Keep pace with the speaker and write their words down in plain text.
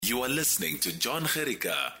You are listening to John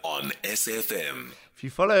Gericka on ASSAf. If you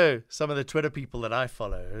follow some of the Twitter people that I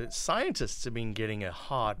follow, scientists have been getting a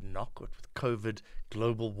hard knock with COVID,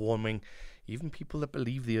 global warming, even people that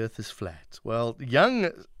believe the earth is flat. Well,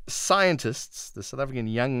 Young Scientists, the South African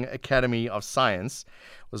Young Academy of Science,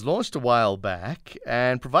 was launched a while back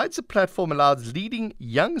and provides a platform allows leading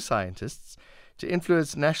young scientists to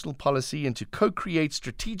influence national policy and to co-create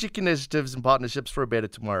strategic initiatives and partnerships for a better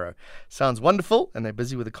tomorrow. Sounds wonderful, and they're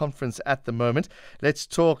busy with a conference at the moment. Let's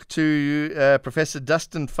talk to Professor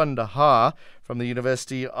Dustin van der Haar from the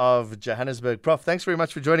University of Johannesburg. Prof, thanks very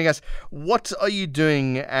much for joining us. What are you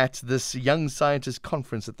doing at this Young Scientist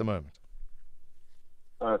Conference at the moment?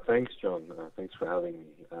 Thanks, John. Thanks for having me.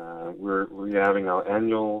 We're having our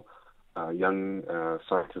annual Young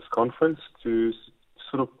Scientist Conference to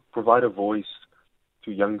sort of provide a voice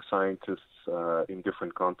to young scientists in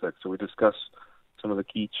different contexts. So we discuss some of the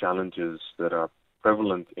key challenges that are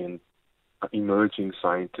prevalent in emerging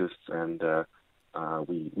scientists, and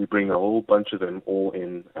we bring a whole bunch of them all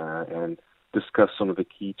in and discuss some of the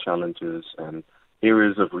key challenges and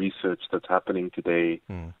areas of research that's happening today.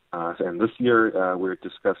 And this year we're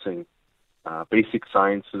discussing basic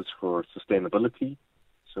sciences for sustainability.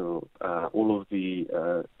 So all of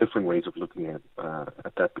the different ways of looking at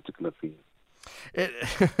that particular field.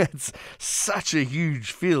 It's such a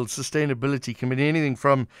huge field. Sustainability can be anything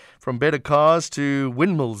from better cars to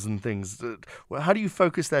windmills and things. How do you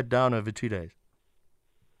focus that down over 2 days?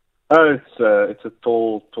 It's a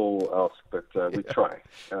tall ask, but we try.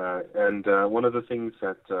 And one of the things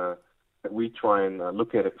that we try and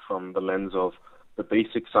look at it from the lens of the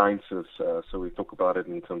basic sciences. So we talk about it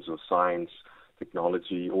in terms of science,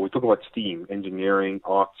 technology, or we talk about STEAM, engineering,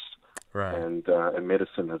 arts, right, and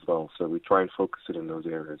medicine as well. So we try and focus it in those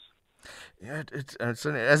areas. Yeah,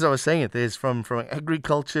 as I was saying it, there's from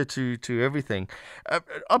agriculture to everything.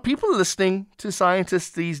 Are people listening to scientists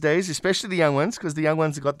these days, especially the young ones, because the young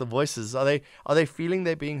ones have got the voices? Are they feeling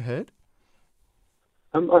they're being heard?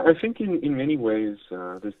 I think in many ways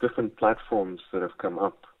there's different platforms that have come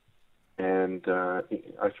up. And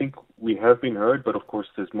I think we have been heard, but of course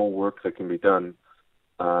there's more work that can be done.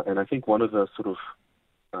 And I think one of the sort of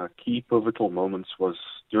key pivotal moments was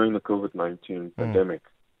during the COVID-19 pandemic.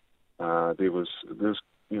 There was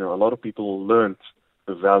a lot of people learned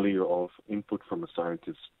the value of input from a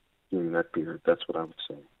scientist during that period. That's what I would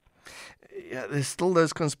say. Yeah, there's still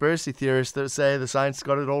those conspiracy theorists that say the science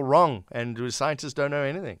got it all wrong and the scientists don't know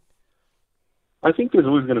anything. I think there's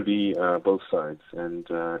always going to be both sides, and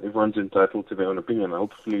everyone's entitled to their own opinion.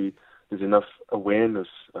 Hopefully, there's enough awareness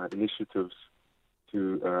initiatives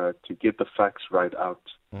to get the facts right out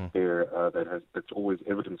there that's always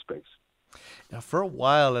evidence-based. Now, for a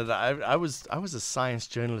while, and I was a science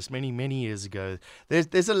journalist many years ago.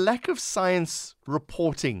 There's a lack of science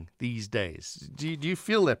reporting these days. Do you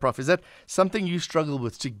feel that, Prof? Is that something you struggle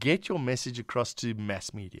with to get your message across to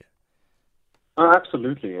mass media?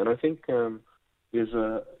 Absolutely, and I think there's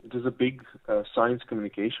a big science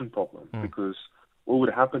communication problem because what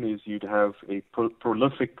would happen is you'd have a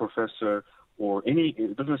prolific professor, or it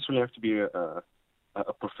doesn't necessarily have to be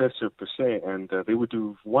a professor per se, and they would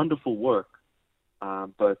do wonderful work,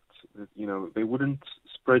 but they wouldn't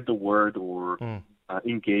spread the word or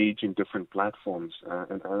engage in different platforms.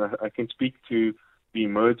 And I can speak to the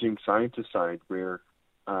emerging scientist side, where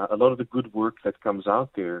a lot of the good work that comes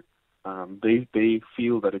out there, they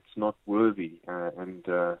feel that it's not worthy, and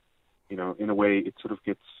in a way it sort of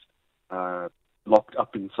gets locked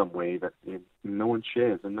up in some way that no one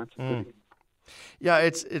shares, and that's a pity. Yeah,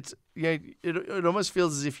 it almost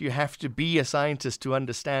feels as if you have to be a scientist to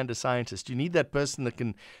understand a scientist. You need that person that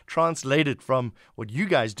can translate it from what you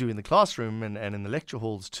guys do in the classroom and in the lecture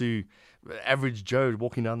halls to average Joe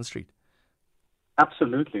walking down the street.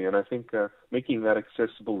 Absolutely, and I think making that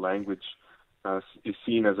accessible language is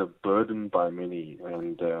seen as a burden by many,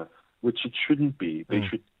 and which it shouldn't be. They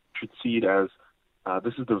should see it as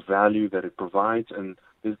this is the value that it provides, and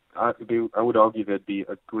I would argue there'd be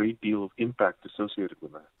a great deal of impact associated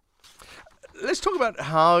with that. Let's talk about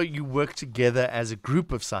how you work together as a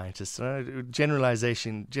group of scientists.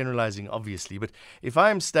 Generalizing obviously, but if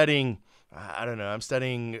I'm studying, I'm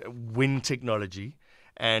studying wind technology,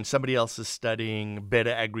 and somebody else is studying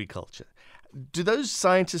better agriculture. Do those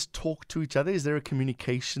scientists talk to each other? Is there a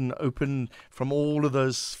communication open from all of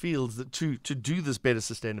those fields to do this better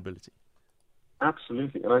sustainability?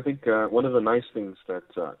 Absolutely, and I think one of the nice things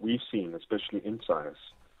that we've seen, especially in science,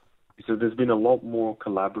 is that there's been a lot more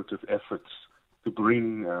collaborative efforts to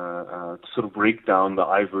bring, to sort of break down the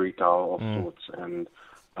ivory tower of sorts and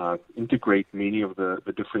integrate many of the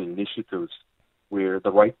different initiatives where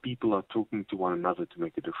the right people are talking to one another to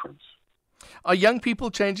make a difference. Are young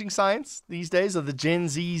people changing science these days? Are the Gen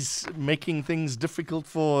Zs making things difficult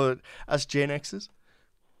for us Gen Xers?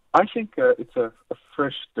 I think it's a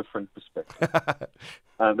fresh, different perspective.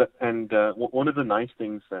 One of the nice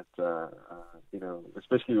things that,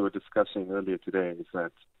 especially we were discussing earlier today, is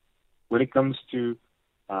that when it comes to,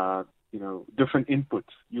 different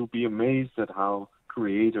inputs, you'll be amazed at how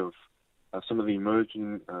creative some of the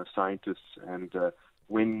emerging scientists, and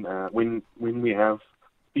when we have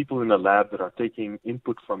people in the lab that are taking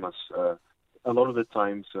input from us, a lot of the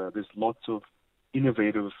times there's lots of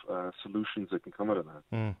innovative solutions that can come out of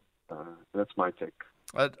that. That's my take.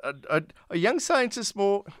 Are young scientists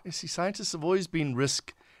more? You see, scientists have always been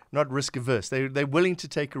not risk averse. They're willing to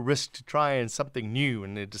take a risk to try and something new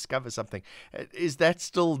and discover something. Is that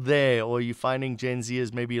still there, or are you finding Gen Z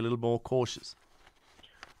is maybe a little more cautious?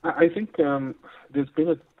 I think there's been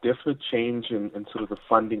a definite change in sort of the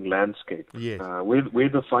funding landscape. Yes. Where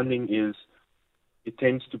the funding is, it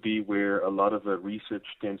tends to be where a lot of the research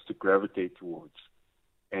tends to gravitate towards.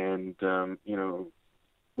 And,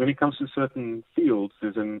 when it comes to certain fields,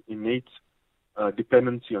 there's an innate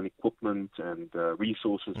dependency on equipment and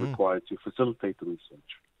resources required to facilitate the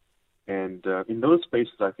research. And in those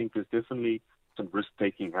spaces, I think there's definitely some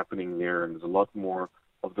risk-taking happening there, and there's a lot more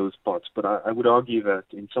of those parts. But I would argue that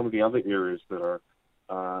in some of the other areas that are,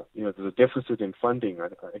 there's a deficit in funding,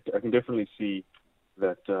 I can definitely see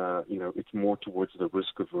that, it's more towards the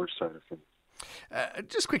risk-averse side of things.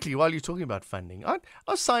 Just quickly, while you're talking about funding, are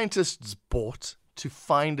scientists bought to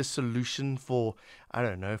find a solution for, I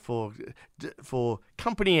don't know, for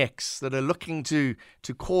Company X that are looking to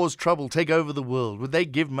cause trouble, take over the world? Would they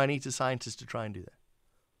give money to scientists to try and do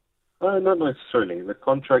that? Not necessarily.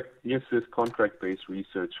 There's contract-based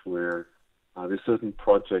research where there's certain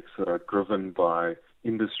projects that are driven by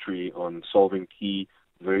industry on solving key,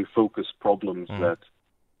 very focused problems that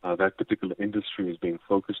that particular industry is being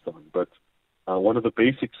focused on. But one of the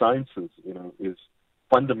basic sciences, is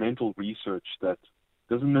fundamental research that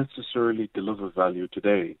doesn't necessarily deliver value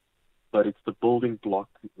today, but it's the building block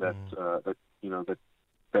that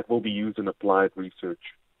will be used in applied research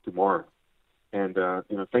tomorrow. And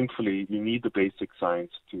thankfully, you need the basic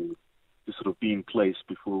science to sort of be in place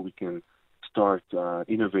before we can start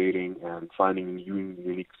innovating and finding new,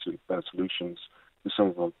 unique solutions to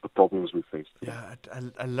some of the problems we face today.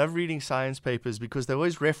 Yeah, I love reading science papers because they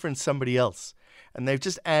always reference somebody else, and they've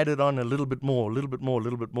just added on a little bit more,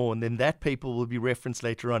 and then that paper will be referenced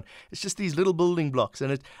later on. It's just these little building blocks,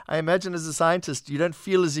 and I imagine as a scientist, you don't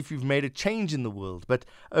feel as if you've made a change in the world, but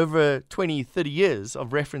over 20, 30 years of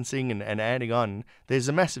referencing and adding on, there's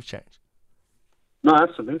a massive change. No,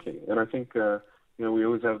 absolutely. And I think, we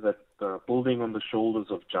always have that building on the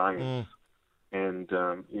shoulders of giants. And,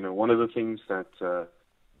 one of the things that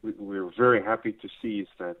we're very happy to see is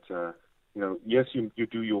that, yes, you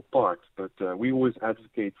do your part, but we always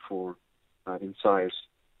advocate for, in science,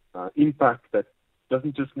 impact that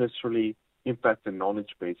doesn't just necessarily impact the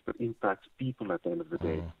knowledge base, but impacts people at the end of the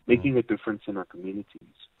day, making a difference in our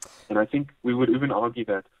communities. And I think we would even argue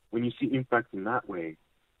that when you see impact in that way,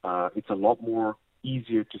 it's a lot more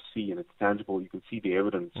easier to see, and it's tangible. You can see the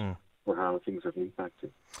evidence for how things have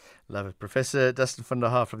impacted. Love it. Professor Dustin van der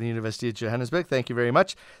Haar from the University of Johannesburg, thank you very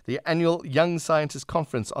much. The annual Young Scientist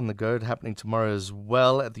Conference on the go, happening tomorrow as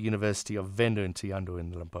well at the University of Venda in Thohoyandou in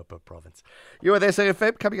the Limpopo province. You're with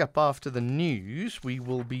ASSAf. Coming up after the news, we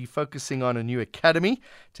will be focusing on a new academy,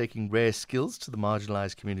 taking rare skills to the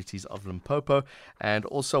marginalized communities of Limpopo, and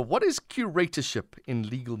also what is curatorship in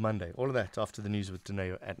Legal Monday. All of that after the news with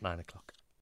Danae at 9 o'clock.